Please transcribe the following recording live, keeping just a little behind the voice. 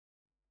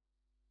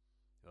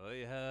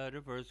I had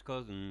a first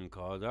cousin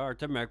called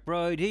Arthur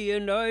McBride. He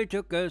and I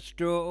took a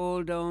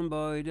stroll down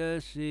by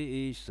the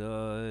seaside,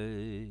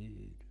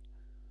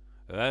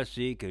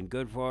 seeking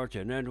good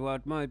fortune and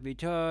what might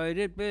betide,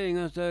 it being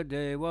as the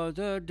day was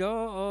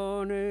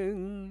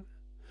a-dawning.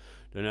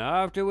 Then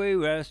after we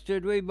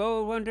rested, we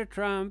both went a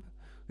tramp.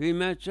 We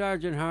met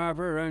Sergeant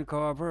Harper and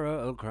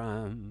Corporal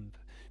Cramp,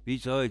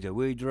 besides a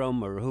wee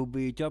drummer who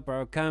beat up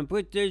our camp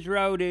with this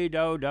rowdy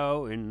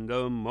dow-dow in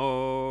the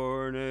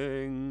morning.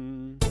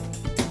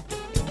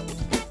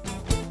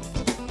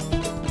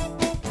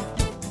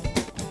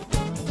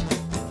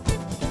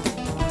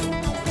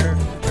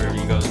 Turn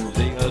your guns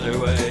the other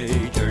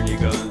way, turn your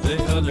guns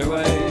the other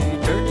way,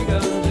 turn your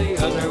guns the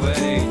other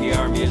way, the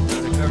army is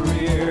not a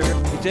career.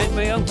 He said,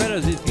 my young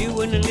fellows, if you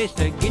win enlist,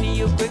 a guinea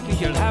you quick you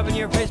shall have in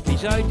your fist,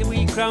 beside the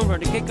wee crown for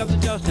to kick up the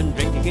dust and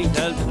drink the king's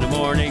health in the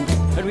morning.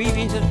 And we've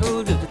been such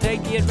fools as to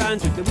take the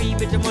advance with the wee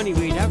bit of money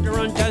we'd have to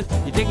run chance.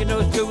 You taking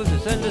those troubles to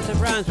send us to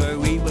France where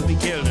we will be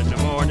killed in the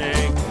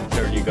morning.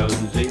 Turn your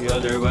guns the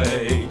other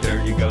way,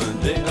 turn your guns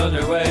the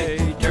other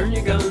way, turn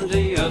your guns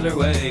the other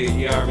way,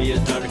 the army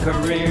is not a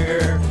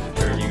career.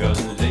 Turn your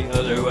guns the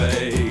other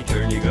way,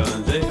 turn your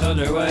guns the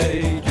other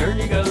way, turn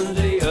your guns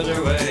the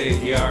other way,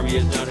 the army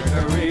is not a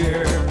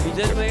career. He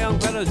said, my young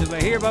fellows, if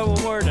I hear about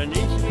one word, and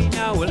instantly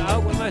now will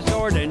out with my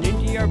sword and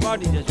into your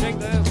body the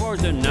strength of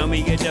force, and now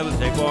we get devils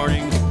take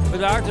warning.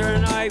 With Arthur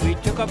and I, we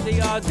took up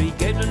the odds, we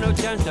gave them no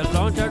chance to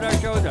launch out our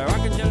shows. Our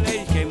Arkansas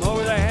ladies came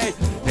over their heads,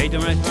 paid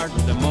them nice marks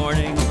in the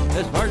morning.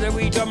 As far as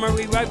we drummer,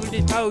 we rifled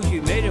his pouch, we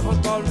made a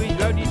football, we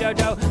rowdy dow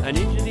dow, and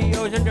into the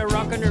ocean to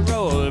rock and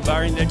roll,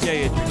 barring the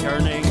day it's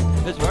returning.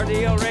 As for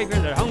the old raker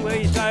that hung by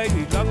his side,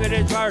 we flung it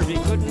as far as we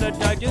couldn't have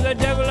died. To the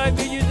devil I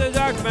bid you, says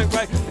Arthur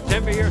McBride,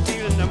 temper your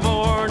steel in the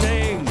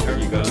morning.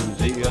 Turn your guns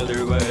the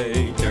other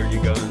way, turn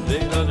your guns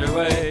the other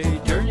way,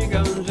 turn your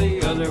guns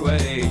the other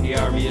way, the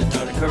army is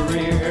not a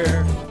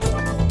career.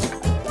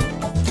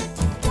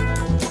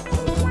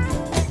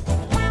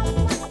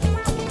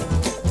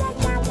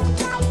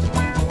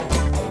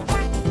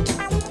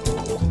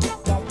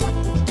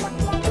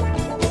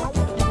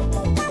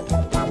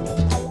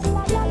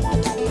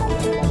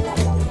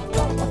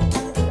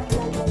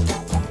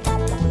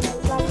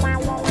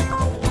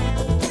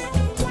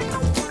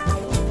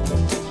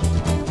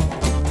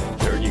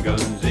 Turn your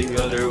guns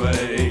the other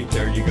way,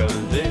 turn your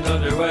guns the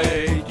other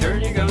way,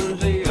 turn your guns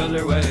the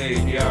other way,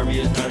 the army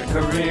is not a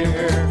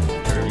career.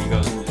 Turn your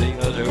guns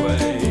the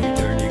other way,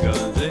 turn your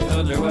guns the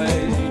other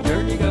way,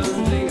 turn your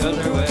guns the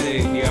other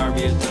way, the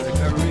army is not a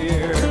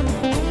career.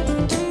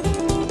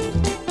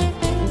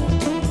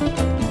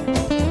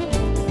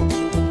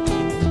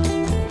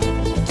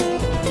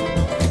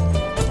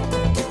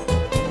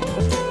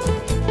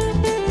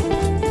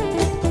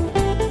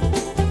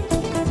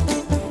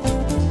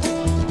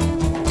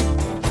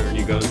 Turn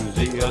your guns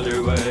the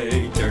other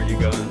way, turn your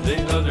guns the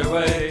other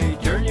way,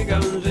 turn your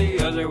guns the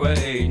other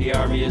way, the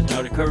army is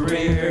not a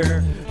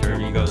career.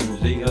 Turn your guns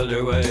the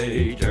other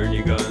way, turn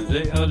your guns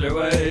the other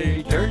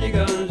way, turn your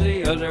guns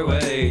the other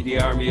way, the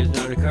army is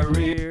not a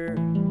career.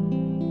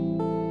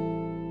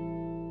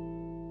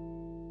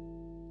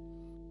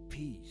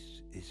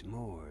 Peace is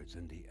more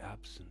than the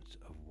absence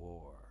of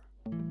war.